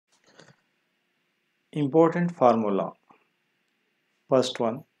Important formula. First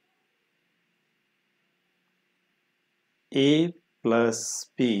one, a plus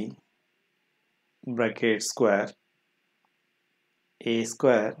b bracket square, a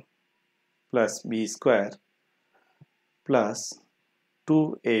square plus b square plus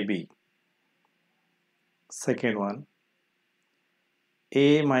 2ab. Second one,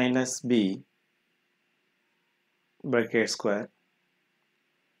 a minus b bracket square,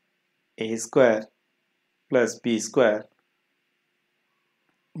 a square plus b square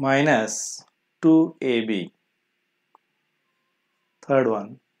minus 2ab. Third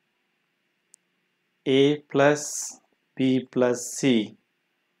one, a plus b plus c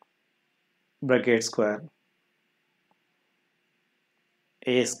bracket square,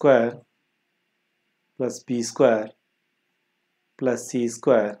 a square plus b square plus c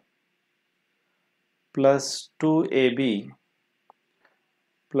square plus 2ab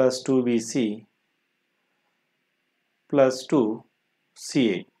plus 2bc plus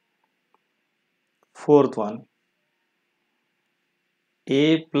 2ca. Fourth one,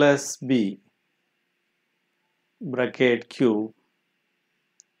 a plus b bracket cube,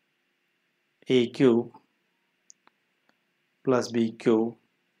 a cube plus b cube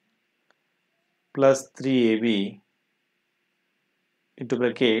plus 3ab into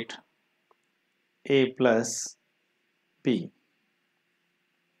bracket a plus b.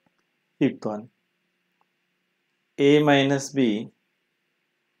 Fifth one, a minus b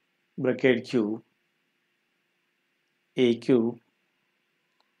bracket cube, a cube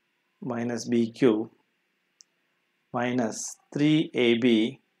minus b cube minus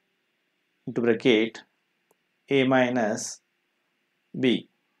 3ab into bracket a minus b.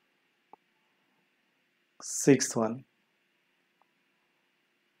 Sixth one,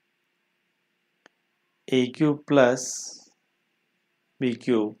 a cube plus b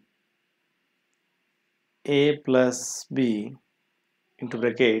cube, a plus b into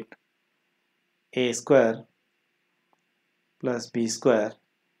bracket a square plus b square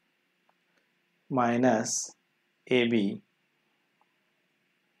minus ab.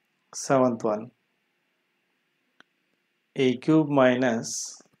 Seventh one, a cube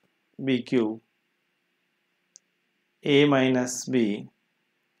minus b cube, a minus b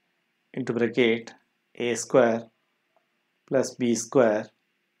into bracket a square plus b square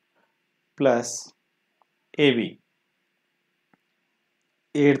plus ab.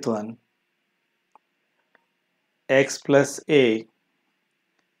 Eighth one, x plus a,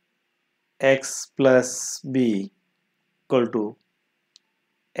 x plus b equal to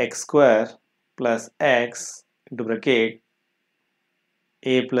x square plus x into bracket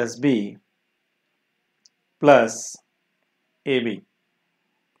a plus b plus ab.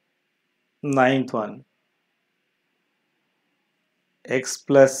 Ninth one, x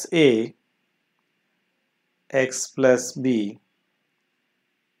plus a, x plus b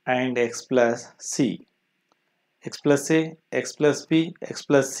and x plus c, x plus a, x plus b, x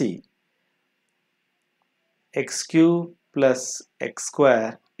plus c, x cube plus x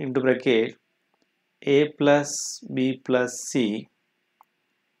square into bracket a plus b plus c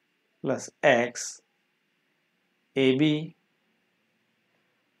plus x, ab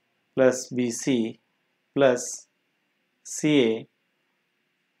plus bc plus ca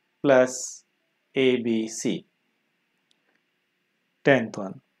plus abc. Tenth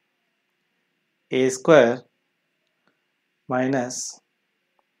one, a square minus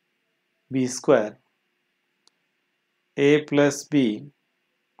b square, a plus b,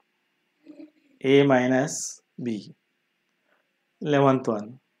 a minus b. 11th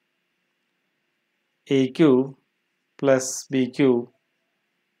one, a cube plus b cube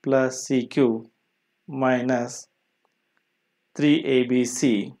plus c cube minus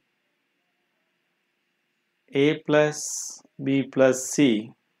 3abc, a plus b plus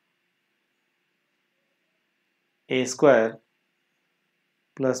c, a square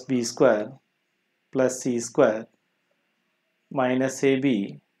plus b square plus c square minus ab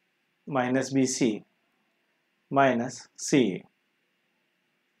minus bc minus ca.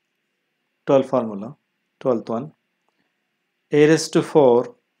 12th formula. 12th one, a raised to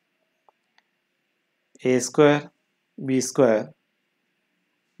 4 a square b square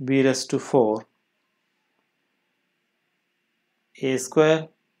b raised to 4 a square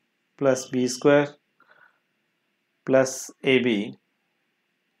plus b square plus ab,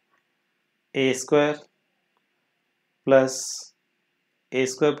 a square plus a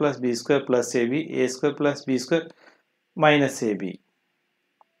square plus b square plus ab, a square plus b square minus ab.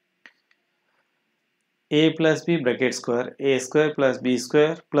 A plus b bracket square, a square plus b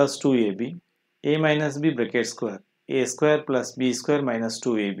square plus 2ab, a minus b bracket square, a square plus b square minus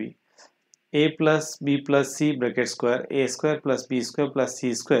 2ab, a plus b plus c bracket square a square plus b square plus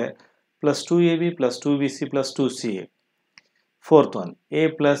c square plus 2ab plus 2bc plus 2ca. Fourth one, a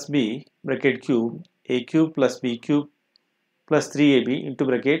plus b bracket cube a cube plus b cube plus 3ab into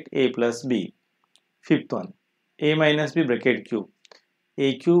bracket a plus b. Fifth one, a minus b bracket cube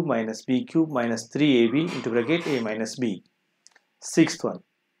a cube minus b cube minus 3ab into bracket a minus b. Sixth one,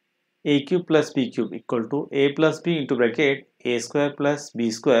 a cube plus b cube equal to a plus b into bracket a square plus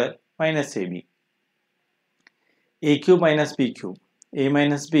b square minus ab. A cube minus b cube a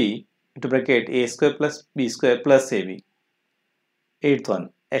minus b into bracket a square plus b square plus ab. Eighth one,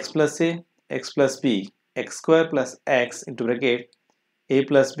 x plus a x plus b x square plus x into bracket a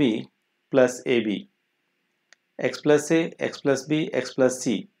plus b plus ab. X plus a x plus b x plus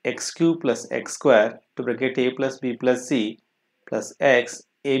c x cube plus x square to bracket a plus b plus c plus x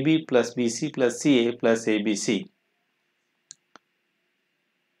ab plus bc plus ca plus abc.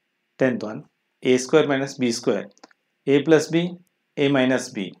 10th one, a square minus b square a plus b a minus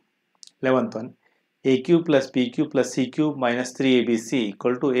b. 11th one, a cube plus b cube plus c cube minus 3abc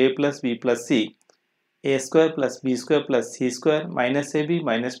equal to a plus b plus c a square plus b square plus c square minus ab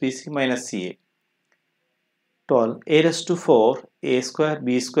minus bc minus ca. 12, a raised to 4 a square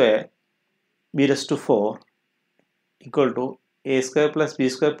b raised to 4 equal to a square plus b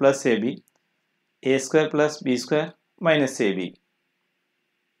square plus ab a square plus b square minus ab.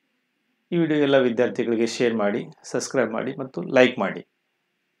 ಈ video ಎಲ್ಲ ವಿದ್ಯಾರ್ಥಿಗಳಿಗೆ share ಮಾಡಿ, subscribe ಮಾಡಿ ಮತ್ತು like ಮಾಡಿ.